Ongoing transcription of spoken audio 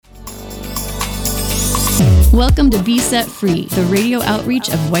Welcome to Be Set Free, the radio outreach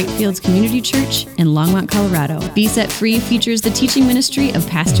of Whitefields Community Church in Longmont, Colorado. Be Set Free features the teaching ministry of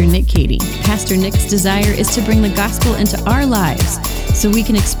Pastor Nick Cady. Pastor Nick's desire is to bring the gospel into our lives so we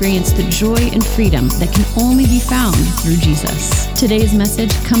can experience the joy and freedom that can only be found through Jesus. Today's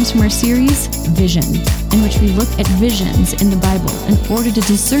message comes from our series, Vision, in which we look at visions in the Bible in order to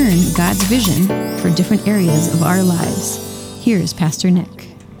discern God's vision for different areas of our lives. Here's Pastor Nick.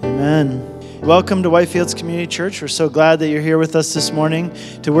 Amen. Welcome to Whitefields Community Church. We're so glad that you're here with us this morning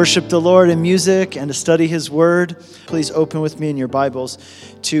to worship the Lord in music and to study His Word. Please open with me in your Bibles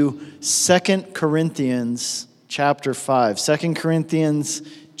to 2 Corinthians chapter 5. 2 Corinthians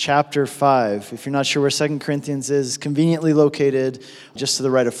chapter 5. If you're not sure where 2 Corinthians is, conveniently located just to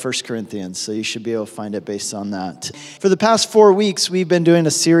the right of 1 Corinthians, so you should be able to find it based on that. For the past 4 weeks, we've been doing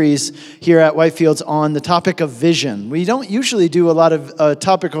a series here at Whitefields on the topic of vision. We don't usually do a lot of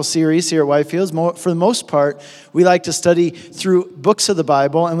topical series here at Whitefields. For the most part, we like to study through books of the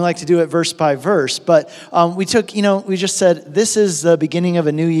Bible, and we like to do it verse by verse. But we just said, this is the beginning of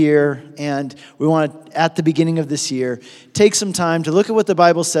a new year, and we want to, at the beginning of this year, take some time to look at what the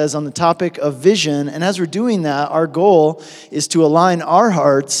Bible says on the topic of vision. And as we're doing that, our goal is to align our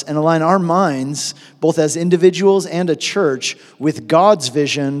hearts and align our minds, both as individuals and a church, with God's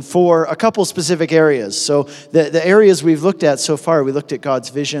vision for a couple specific areas. So the areas we've looked at so far, we looked at God's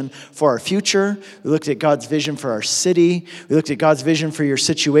vision for our future. We looked at God's vision for our city. We looked at God's vision for your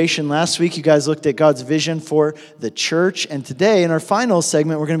situation. Last week, you guys looked at God's vision for the church. And today, in our final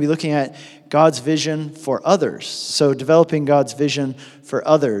segment, we're going to be looking at God's vision for others. So developing God's vision for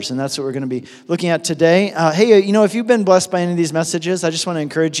others. And that's what we're going to be looking at today. Hey, if you've been blessed by any of these messages, I just want to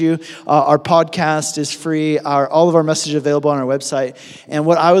encourage you. Our podcast is free. All of our messages are available on our website. And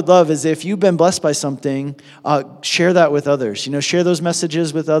what I would love is if you've been blessed by something, share that with others. Share those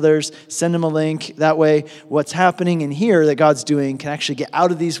messages with others. Send them a link. That way, what's happening in here that God's doing can actually get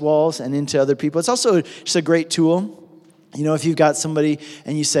out of these walls and into other people. It's also just a great tool. If you've got somebody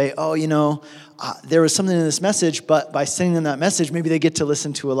and you say, there was something in this message, but by sending them that message, maybe they get to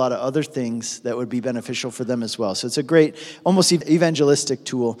listen to a lot of other things that would be beneficial for them as well. So it's a great, almost evangelistic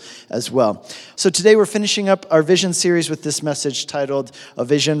tool as well. So today we're finishing up our vision series with this message titled, A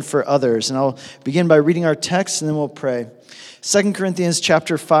Vision for Others. And I'll begin by reading our text and then we'll pray. 2 Corinthians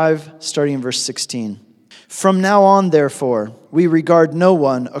chapter 5, starting in verse 16. From now on, therefore, we regard no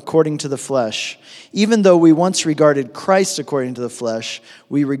one according to the flesh. Even though we once regarded Christ according to the flesh,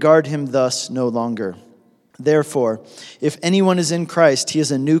 we regard him thus no longer. Therefore, if anyone is in Christ, he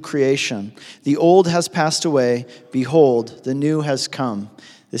is a new creation. The old has passed away. Behold, the new has come.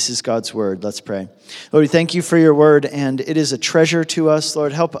 This is God's word. Let's pray. Lord, we thank you for your word, and it is a treasure to us.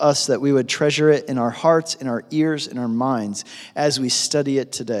 Lord, help us that we would treasure it in our hearts, in our ears, in our minds as we study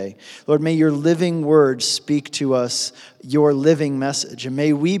it today. Lord, may your living word speak to us, your living message, and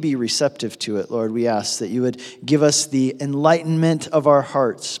may we be receptive to it. Lord, we ask that you would give us the enlightenment of our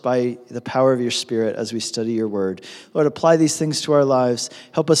hearts by the power of your Spirit as we study your word. Lord, apply these things to our lives.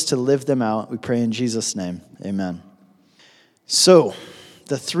 Help us to live them out. We pray in Jesus' name. Amen. So,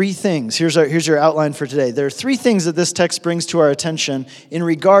 the three things, here's your outline for today. There are three things that this text brings to our attention in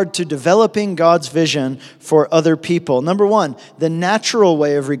regard to developing God's vision for other people. Number one, the natural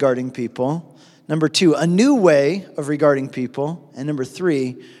way of regarding people. Number two, a new way of regarding people. And number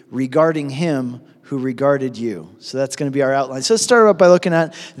three, regarding him who regarded you. So that's going to be our outline. So let's start out by looking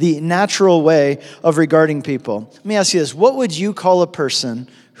at the natural way of regarding people. Let me ask you this. What would you call a person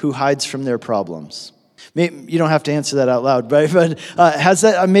who hides from their problems? You don't have to answer that out loud, but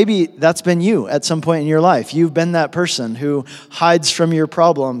maybe that's been you at some point in your life. You've been that person who hides from your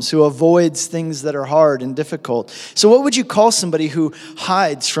problems, who avoids things that are hard and difficult. So what would you call somebody who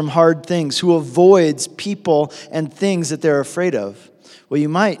hides from hard things, who avoids people and things that they're afraid of? Well, you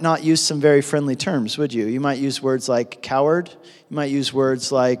might not use some very friendly terms, would you? You might use words like coward. You might use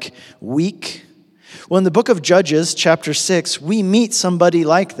words like weak. Well, in the book of Judges, chapter 6, we meet somebody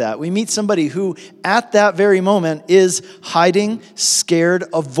like that. We meet somebody who, at that very moment, is hiding, scared,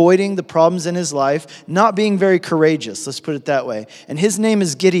 avoiding the problems in his life, not being very courageous, let's put it that way. And his name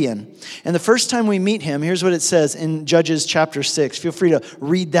is Gideon. And the first time we meet him, here's what it says in Judges chapter 6. Feel free to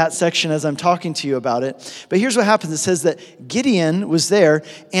read that section as I'm talking to you about it. But here's what happens. It says that Gideon was there,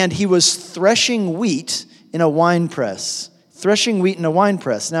 and he was threshing wheat in a wine press. Threshing wheat in a wine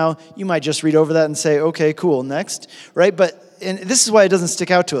press. Now, you might just read over that and say, okay, cool, next, right? And this is why it doesn't stick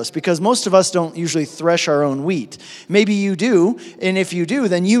out to us, because most of us don't usually thresh our own wheat. Maybe you do, and if you do,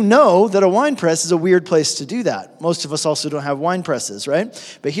 then you know that a wine press is a weird place to do that. Most of us also don't have wine presses,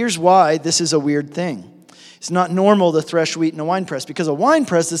 right? But here's why this is a weird thing. It's not normal to thresh wheat in a wine press because a wine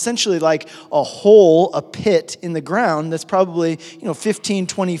press is essentially like a hole, a pit in the ground that's probably 15,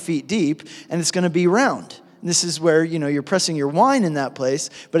 20 feet deep, and it's going to be round. And this is where you're pressing your wine in that place,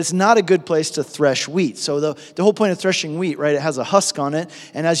 but it's not a good place to thresh wheat. So the whole point of threshing wheat, right, it has a husk on it,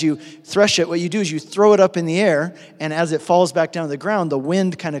 and as you thresh it, what you do is you throw it up in the air, and as it falls back down to the ground, the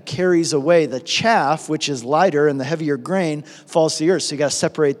wind kind of carries away the chaff, which is lighter, and the heavier grain falls to the earth. So you got to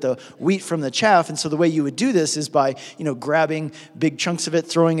separate the wheat from the chaff, and so the way you would do this is by grabbing big chunks of it,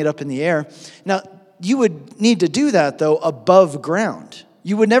 throwing it up in the air. Now, you would need to do that, though, above ground.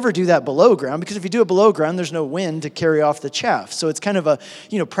 You would never do that below ground, because if you do it below ground, there's no wind to carry off the chaff. So it's kind of a,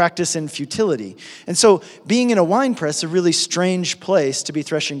 practice in futility. And so being in a wine press is a really strange place to be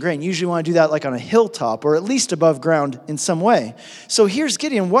threshing grain. Usually you want to do that like on a hilltop or at least above ground in some way. So here's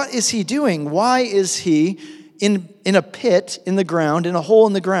Gideon. What is he doing? Why is he in a pit in the ground, in a hole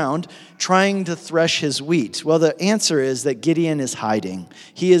in the ground, trying to thresh his wheat? Well, the answer is that Gideon is hiding.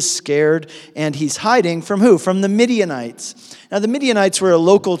 He is scared, and he's hiding from who? From the Midianites. Now, the Midianites were a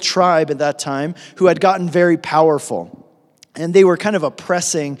local tribe at that time who had gotten very powerful. And they were kind of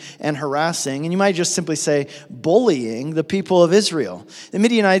oppressing and harassing, and you might just simply say bullying the people of Israel. The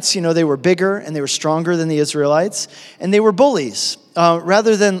Midianites, they were bigger and they were stronger than the Israelites, and they were bullies.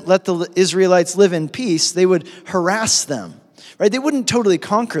 Rather than let the Israelites live in peace, they would harass them. Right? They wouldn't totally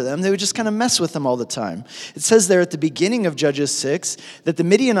conquer them. They would just kind of mess with them all the time. It says there at the beginning of Judges 6 that the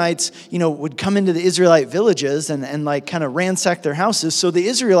Midianites, would come into the Israelite villages and like kind of ransack their houses. So the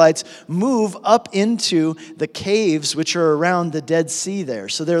Israelites move up into the caves which are around the Dead Sea there.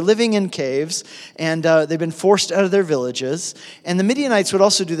 So they're living in caves, and they've been forced out of their villages. And the Midianites would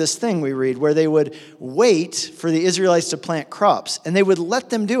also do this thing we read where they would wait for the Israelites to plant crops, and they would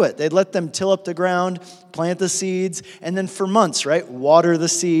let them do it. They'd let them till up the ground, plant the seeds, and then for months, right, water the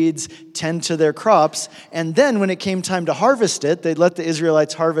seeds, tend to their crops, and then when it came time to harvest it, they'd let the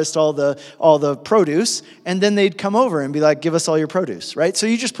Israelites harvest all the produce, and then they'd come over and be like, give us all your produce, right? So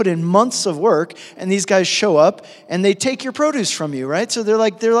you just put in months of work, and these guys show up, and they take your produce from you, right? So they're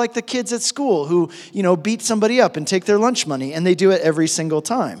like the kids at school who, beat somebody up and take their lunch money, and they do it every single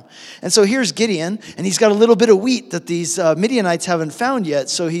time. And so here's Gideon, and he's got a little bit of wheat that these Midianites haven't found yet,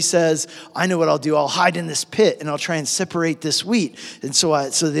 so he says, I know what I'll do. I'll hide in this pit, and I'll try and separate this wheat, and so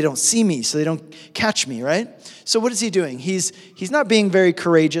they don't see me, so they don't catch me, right? So what is he doing? He's not being very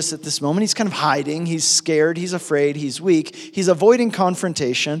courageous at this moment. He's kind of hiding. He's scared. He's afraid. He's weak. He's avoiding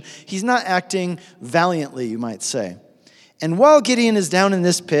confrontation. He's not acting valiantly, you might say. And while Gideon is down in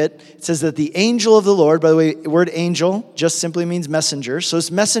this pit, it says that the angel of the Lord, by the way, the word angel just simply means messenger. So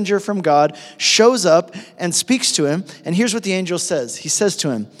this messenger from God shows up and speaks to him. And here's what the angel says. He says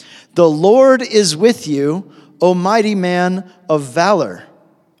to him, the Lord is with you, O mighty man of valor.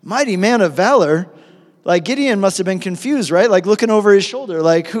 Mighty man of valor? Like Gideon must have been confused, right? Like looking over his shoulder,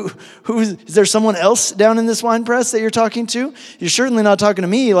 like who is there someone else down in this wine press that you're talking to? You're certainly not talking to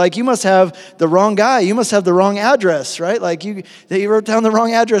me. Like you must have the wrong guy. You must have the wrong address, right? Like they wrote down the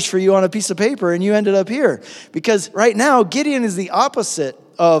wrong address for you on a piece of paper and you ended up here. Because right now, Gideon is the opposite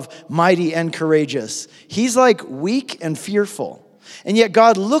of mighty and courageous. He's like weak and fearful. And yet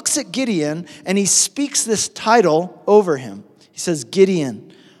God looks at Gideon and he speaks this title over him. He says,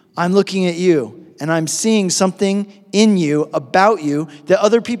 Gideon, I'm looking at you and I'm seeing something in you, about you, that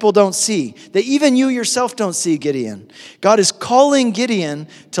other people don't see, that even you yourself don't see, Gideon. God is calling Gideon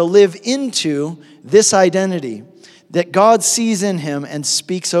to live into this identity that God sees in him and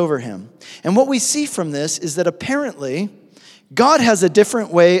speaks over him. And what we see from this is that apparently God has a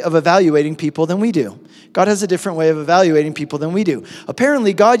different way of evaluating people than we do. God has a different way of evaluating people than we do.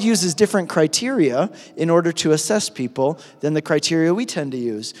 Apparently, God uses different criteria in order to assess people than the criteria we tend to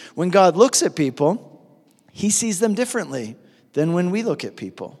use. When God looks at people, he sees them differently than when we look at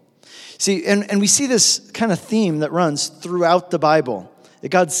people. See, and we see this kind of theme that runs throughout the Bible. That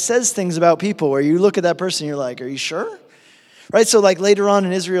God says things about people where you look at that person and you're like, are you sure? Right, so like later on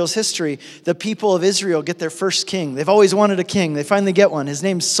in Israel's history, the people of Israel get their first king. They've always wanted a king. They finally get one. His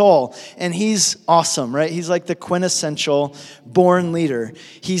name's Saul, and he's awesome, right? He's like the quintessential born leader.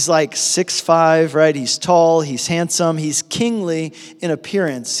 He's like 6'5", right? He's tall, he's handsome, he's kingly in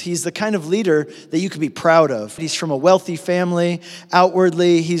appearance. He's the kind of leader that you could be proud of. He's from a wealthy family.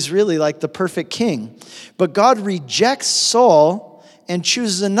 Outwardly, he's really like the perfect king. But God rejects Saul, and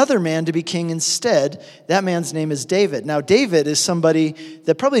chooses another man to be king instead. That man's name is David. Now, David is somebody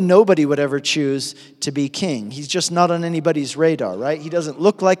that probably nobody would ever choose to be king. He's just not on anybody's radar, right? He doesn't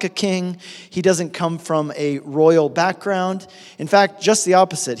look like a king. He doesn't come from a royal background. In fact, just the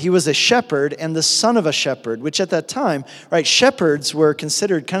opposite. He was a shepherd and the son of a shepherd, which at that time, right, shepherds were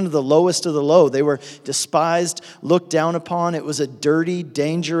considered kind of the lowest of the low. They were despised, looked down upon. It was a dirty,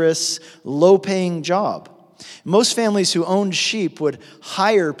 dangerous, low-paying job. Most families who owned sheep would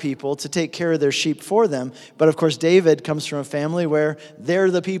hire people to take care of their sheep for them. But of course, David comes from a family where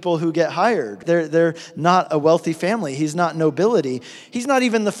they're the people who get hired. They're not a wealthy family. He's not nobility. He's not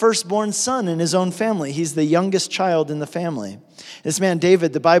even the firstborn son in his own family. He's the youngest child in the family. This man,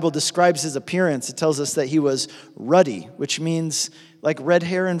 David, the Bible describes his appearance. It tells us that he was ruddy, which means like red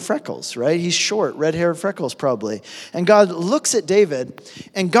hair and freckles, right? He's short, red hair and freckles probably. And God looks at David,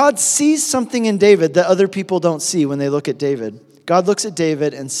 and God sees something in David that other people don't see when they look at David. God looks at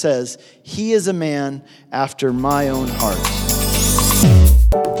David and says, he is a man after my own heart.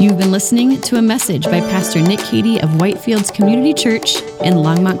 You've been listening to a message by Pastor Nick Cady of Whitefields Community Church in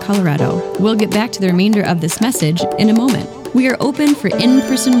Longmont, Colorado. We'll get back to the remainder of this message in a moment. We are open for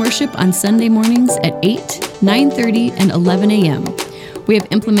in-person worship on Sunday mornings at 8, 9:30, and 11 a.m. We have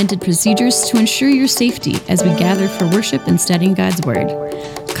implemented procedures to ensure your safety as we gather for worship and studying God's Word.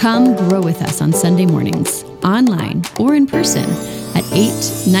 Come grow with us on Sunday mornings, online or in person at 8,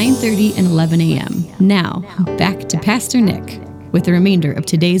 9:30, and 11 a.m. Now, back to Pastor Nick with the remainder of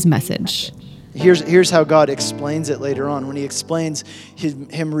today's message. Here's how God explains it later on. When he explains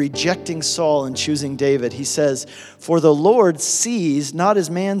him rejecting Saul and choosing David, he says, "For the Lord sees not as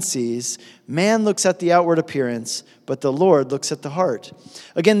man sees. Man looks at the outward appearance, but the Lord looks at the heart."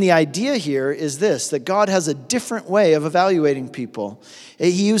 Again, the idea here is this, that God has a different way of evaluating people. He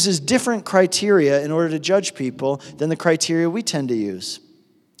uses different criteria in order to judge people than the criteria we tend to use.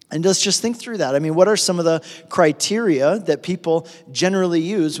 And let's just think through that. I mean, what are some of the criteria that people generally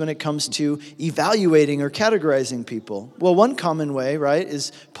use when it comes to evaluating or categorizing people? Well, one common way, right,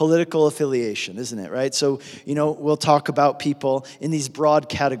 is political affiliation, isn't it, right? So, we'll talk about people in these broad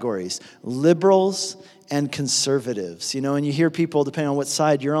categories, liberals and conservatives, and you hear people, depending on what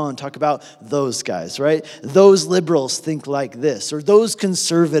side you're on, talk about those guys, right? Those liberals think like this, or those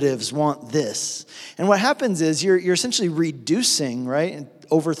conservatives want this. And what happens is you're essentially reducing, right,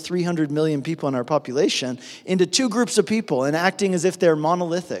 over 300 million people in our population into two groups of people and acting as if they're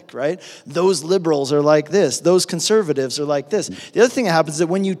monolithic, right? Those liberals are like this. Those conservatives are like this. The other thing that happens is that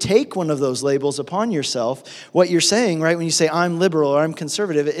when you take one of those labels upon yourself, what you're saying, right, when you say I'm liberal or I'm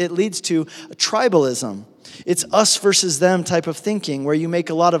conservative, it leads to tribalism. It's us versus them type of thinking where you make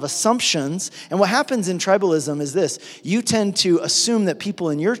a lot of assumptions. And what happens in tribalism is this. You tend to assume that people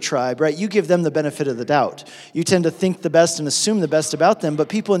in your tribe, right, you give them the benefit of the doubt. You tend to think the best and assume the best about them. But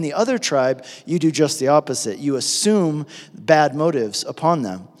people in the other tribe, you do just the opposite. You assume bad motives upon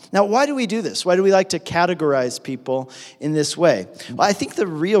them. Now, why do we do this? Why do we like to categorize people in this way? Well, I think the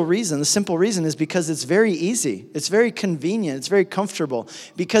real reason, the simple reason, is because it's very easy. It's very convenient. It's very comfortable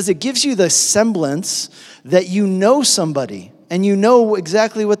because it gives you the semblance that you know somebody and you know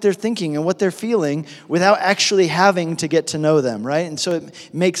exactly what they're thinking and what they're feeling without actually having to get to know them, right? And so it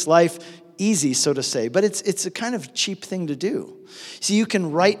makes life easy, so to say, but it's a kind of cheap thing to do. See, you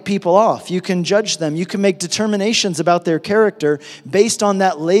can write people off, you can judge them, you can make determinations about their character based on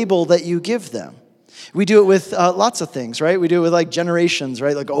that label that you give them. We do it with lots of things, right? We do it with like generations,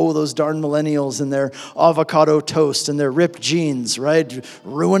 right? Like, oh, those darn millennials and their avocado toast and their ripped jeans, right?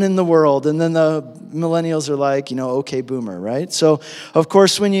 Ruining the world. And then the millennials are like, okay, boomer, right? So, of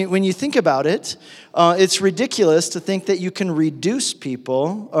course, when you think about it, it's ridiculous to think that you can reduce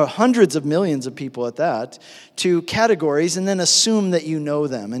people, or hundreds of millions of people at that, to categories and then assume that you know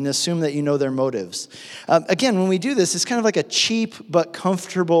them and assume that you know their motives. Again, when we do this, it's kind of like a cheap but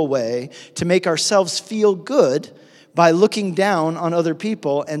comfortable way to make ourselves feel good by looking down on other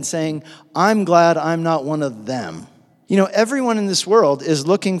people and saying, I'm glad I'm not one of them. Everyone in this world is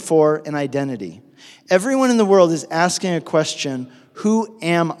looking for an identity. Everyone in the world is asking a question, who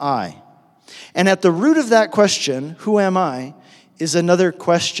am I? And at the root of that question, who am I, is another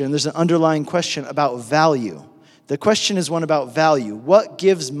question. There's an underlying question about value. The question is one about value. What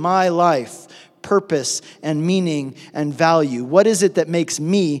gives my life purpose and meaning and value? What is it that makes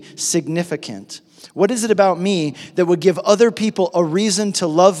me significant? What is it about me that would give other people a reason to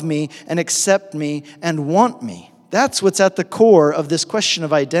love me and accept me and want me? That's what's at the core of this question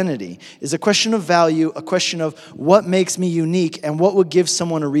of identity, is a question of value, a question of what makes me unique and what would give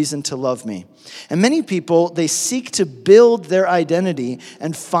someone a reason to love me. And many people, they seek to build their identity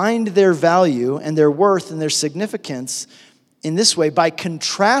and find their value and their worth and their significance in this way by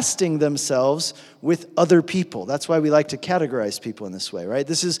contrasting themselves with other people. That's why we like to categorize people in this way, right?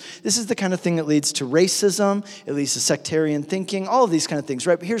 This is the kind of thing that leads to racism, it leads to sectarian thinking, all of these kind of things,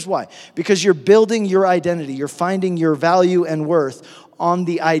 right? But here's why. Because you're building your identity, you're finding your value and worth on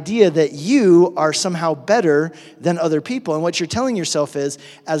the idea that you are somehow better than other people. And what you're telling yourself is,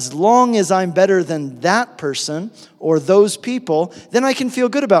 as long as I'm better than that person or those people, then I can feel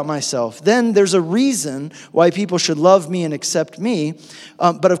good about myself. Then there's a reason why people should love me and accept me.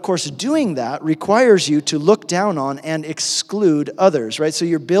 But of course, doing that requires you to look down on and exclude others, right? So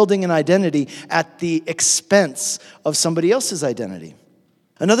you're building an identity at the expense of somebody else's identity.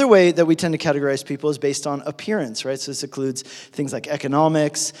 Another way that we tend to categorize people is based on appearance, right? So this includes things like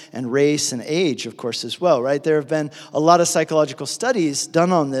economics and race and age, of course, as well, right? There have been a lot of psychological studies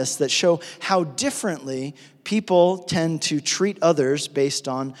done on this that show how differently people tend to treat others based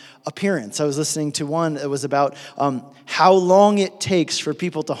on appearance. I was listening to one that was about how long it takes for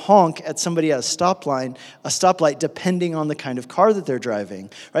people to honk at somebody at a stoplight, depending on the kind of car that they're driving.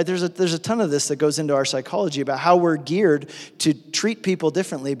 Right? There's a ton of this that goes into our psychology about how we're geared to treat people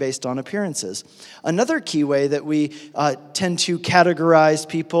differently based on appearances. Another key way that we tend to categorize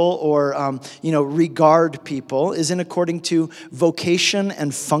people or regard people is in according to vocation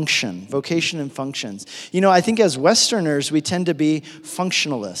and function. Vocation and functions. I think as Westerners, we tend to be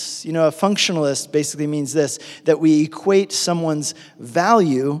functionalists. A functionalist basically means this, that we equate someone's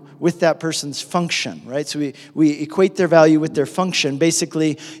value with that person's function, right? So we equate their value with their function.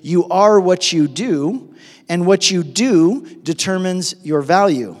 Basically, you are what you do, and what you do determines your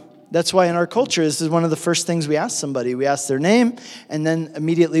value. That's why in our culture, this is one of the first things we ask somebody. We ask their name, and then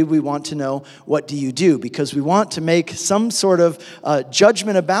immediately we want to know, what do you do? Because we want to make some sort of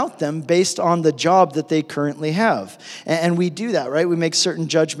judgment about them based on the job that they currently have. And we do that, right? We make certain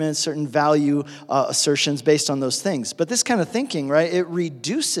judgments, certain value assertions based on those things. But this kind of thinking, right, it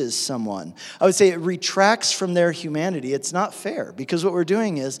reduces someone. I would say it retracts from their humanity. It's not fair, because what we're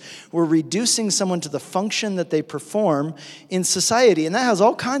doing is we're reducing someone to the function that they perform in society. And that has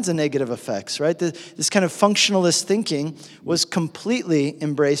all kinds of negative effects, right? This kind of functionalist thinking was completely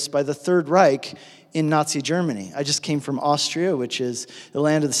embraced by the Third Reich in Nazi Germany. I just came from Austria, which is the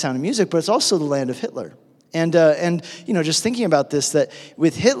land of the Sound of Music, but it's also the land of Hitler. And just thinking about this, that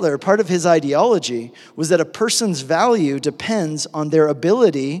with Hitler, part of his ideology was that a person's value depends on their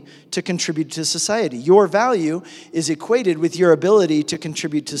ability to contribute to society. Your value is equated with your ability to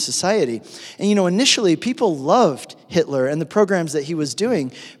contribute to society. And, initially people loved Hitler and the programs that he was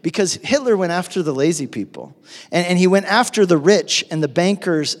doing because Hitler went after the lazy people. And he went after the rich and the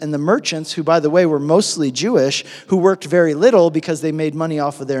bankers and the merchants, who, by the way, were mostly Jewish, who worked very little because they made money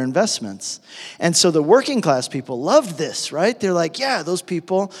off of their investments. And so the working class people loved this, right? They're like, yeah, those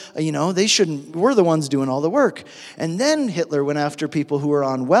people, we're the ones doing all the work. And then Hitler went after people who were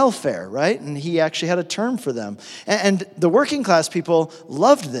on welfare, right? And he actually had a term for them. And the working class people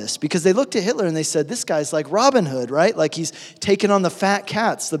loved this because they looked at Hitler and they said, this guy's like Robin Hood, right? Like he's taken on the fat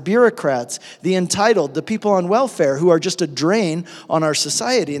cats, the bureaucrats, the entitled, the people on welfare who are just a drain on our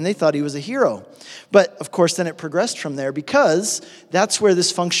society. And they thought he was a hero. But of course, then it progressed from there because that's where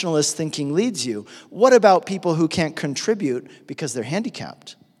this functionalist thinking leads you. What about people who can't contribute because they're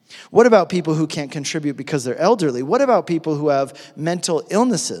handicapped? What about people who can't contribute because they're elderly? What about people who have mental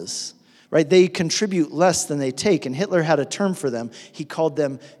illnesses? Right? They contribute less than they take. And Hitler had a term for them. He called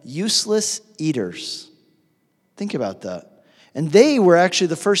them useless eaters. Think about that. And they were actually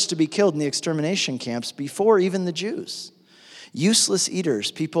the first to be killed in the extermination camps before even the Jews. Useless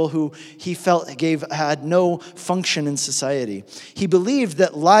eaters, people who he felt had no function in society. He believed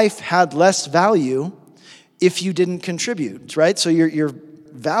that life had less value if you didn't contribute, right? So your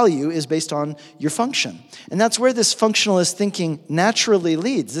value is based on your function. And that's where this functionalist thinking naturally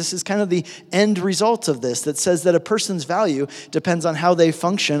leads. This is kind of the end result of this that says that a person's value depends on how they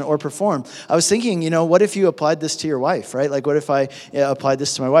function or perform. I was thinking, what if you applied this to your wife, right? Like what if I applied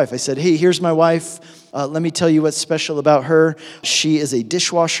this to my wife? I said, hey, here's my wife. Let me tell you what's special about her. She is a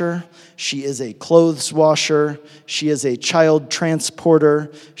dishwasher. She is a clothes washer. She is a child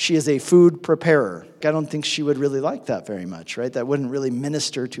transporter. She is a food preparer. I don't think she would really like that very much, right? That wouldn't really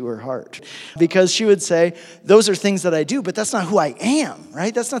minister to her heart. Because she would say, those are things that I do, but that's not who I am,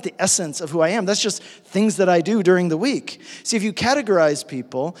 right? That's not the essence of who I am. That's just things that I do during the week. See, if you categorize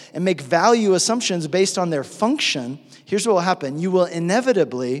people and make value assumptions based on their function, here's what will happen. You will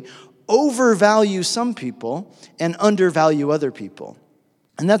inevitably overvalue some people and undervalue other people.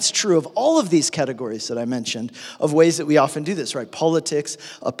 And that's true of all of these categories that I mentioned, of ways that we often do this, right? Politics,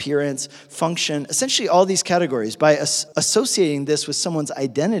 appearance, function, essentially all these categories. By associating this with someone's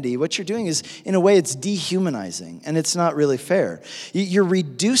identity, what you're doing is, in a way, it's dehumanizing, and it's not really fair. You're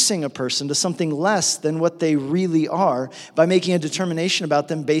reducing a person to something less than what they really are by making a determination about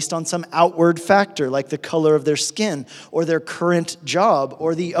them based on some outward factor, like the color of their skin, or their current job,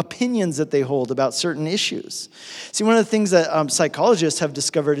 or the opinions that they hold about certain issues. See, one of the things that psychologists have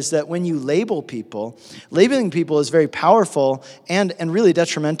discovered is that when you label people, labeling people is very powerful and really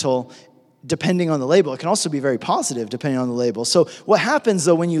detrimental depending on the label. It can also be very positive depending on the label. So what happens,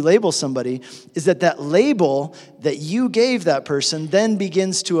 though, when you label somebody is that label that you gave that person then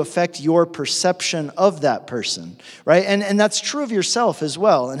begins to affect your perception of that person, right? And that's true of yourself as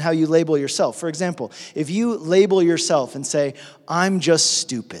well and how you label yourself. For example, if you label yourself and say, I'm just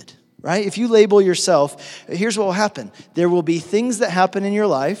stupid, right? If you label yourself, here's what will happen. There will be things that happen in your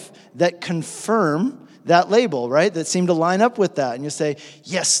life that confirm that label, right? That seem to line up with that. And you say,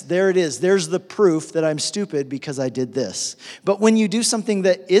 yes, there it is. There's the proof that I'm stupid because I did this. But when you do something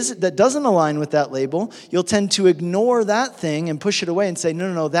that doesn't align with that label, you'll tend to ignore that thing and push it away and say,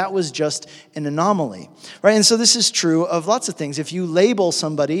 no, that was just an anomaly, right? And so this is true of lots of things. If you label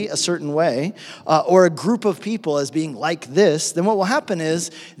somebody a certain way or a group of people as being like this, then what will happen is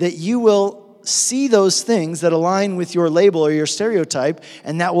that you will see those things that align with your label or your stereotype,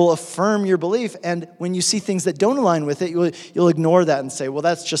 and that will affirm your belief. And when you see things that don't align with it, you'll ignore that and say, well,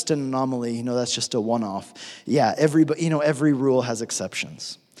 that's just an anomaly. That's just a one-off. Yeah, every rule has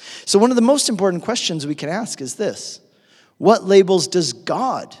exceptions. So one of the most important questions we can ask is this: what labels does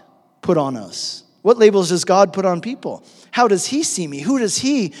God put on us? What labels does God put on people? How does he see me? Who does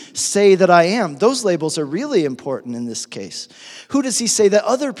he say that I am? Those labels are really important in this case. Who does he say that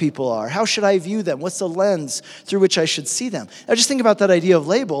other people are? How should I view them? What's the lens through which I should see them? Now just think about that idea of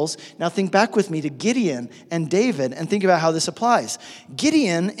labels. Now think back with me to Gideon and David and think about how this applies.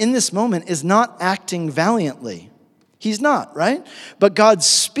 Gideon, in this moment, is not acting valiantly. He's not, right? But God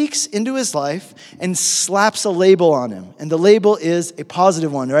speaks into his life and slaps a label on him. And the label is a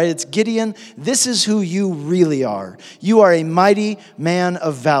positive one, right? It's Gideon, this is who you really are. You are a mighty man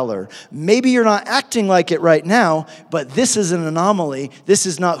of valor. Maybe you're not acting like it right now, but this is an anomaly. This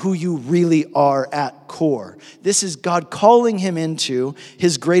is not who you really are at core. This is God calling him into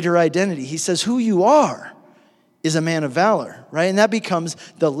his greater identity. He says, who you are is a man of valor, right? And that becomes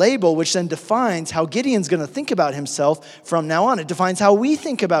the label, which then defines how Gideon's going to think about himself from now on. It defines how we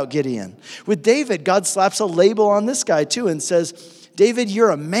think about Gideon. With David, God slaps a label on this guy too and says, David, you're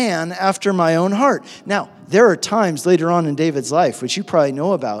a man after my own heart. Now, there are times later on in David's life, which you probably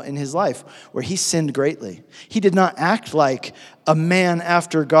know about in his life, where he sinned greatly. He did not act like a man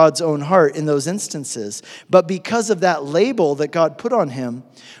after God's own heart in those instances. But because of that label that God put on him,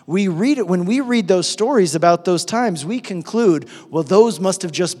 when we read those stories about those times, we conclude, well, those must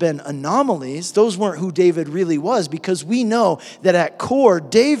have just been anomalies. Those weren't who David really was, because we know that at core,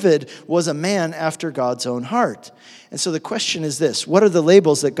 David was a man after God's own heart. And so the question is this: what are the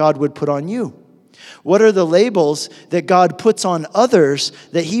labels that God would put on you? What are the labels that God puts on others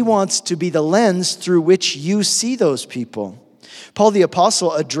that he wants to be the lens through which you see those people? Paul the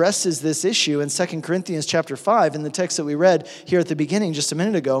Apostle addresses this issue in 2 Corinthians chapter 5 in the text that we read here at the beginning just a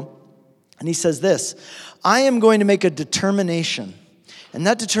minute ago. And he says this: I am going to make a determination. And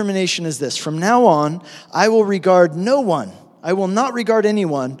that determination is this: from now on, I will regard no one, I will not regard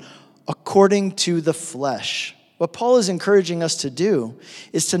anyone according to the flesh. What Paul is encouraging us to do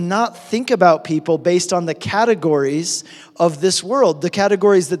is to not think about people based on the categories of this world, the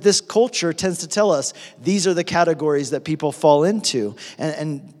categories that this culture tends to tell us. These are the categories that people fall into,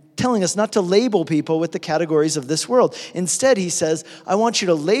 and telling us not to label people with the categories of this world. Instead, he says, I want you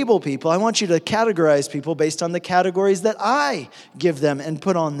to label people. I want you to categorize people based on the categories that I give them and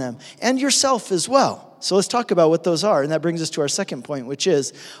put on them, and yourself as well. So let's talk about what those are. And that brings us to our second point, which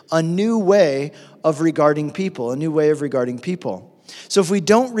is a new way of regarding people, a new way of regarding people. So if we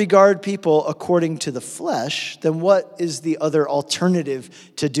don't regard people according to the flesh, then what is the other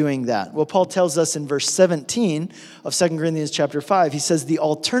alternative to doing that? Well, Paul tells us in verse 17 of 2 Corinthians chapter 5, he says the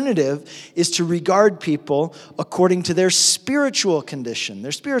alternative is to regard people according to their spiritual condition.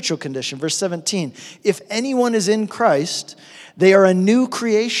 Verse 17, if anyone is in Christ, they are a new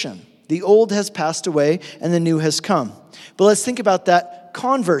creation. The old has passed away and the new has come. But let's think about that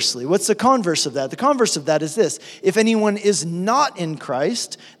conversely. What's the converse of that? The converse of that is this: if anyone is not in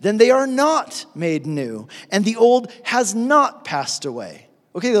Christ, then they are not made new, and the old has not passed away.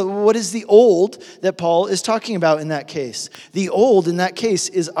 Okay, what is the old that Paul is talking about in that case? The old in that case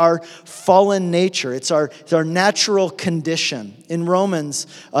is our fallen nature. It's our natural condition. In Romans,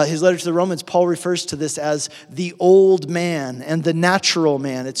 his letter to the Romans, Paul refers to this as the old man and the natural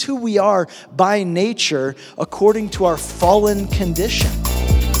man. It's who we are by nature according to our fallen condition.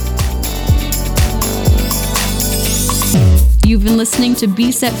 You've been listening to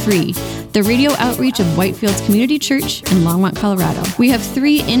Be Set Free, the radio outreach of Whitefields Community Church in Longmont, Colorado. We have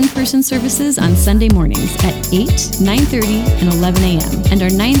 3 in-person services on Sunday mornings at 8, 9:30, and 11 a.m. And our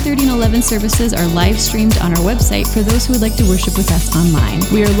 9:30 and 11 services are live streamed on our website for those who would like to worship with us online.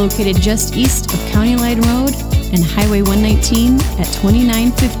 We are located just east of County Line Road and Highway 119 at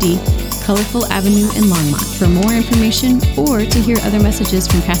 2950 Colorful Avenue in Longmont. For more information or to hear other messages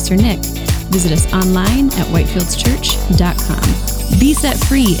from Pastor Nick, visit us online at whitefieldschurch.com. Be Set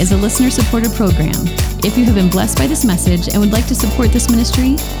Free is a listener-supported program. If you have been blessed by this message and would like to support this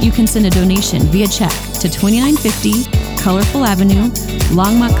ministry, you can send a donation via check to 2950 Colorful Avenue,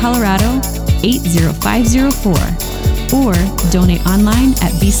 Longmont, Colorado, 80504, or donate online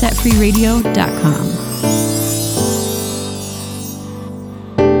at besetfreeradio.com.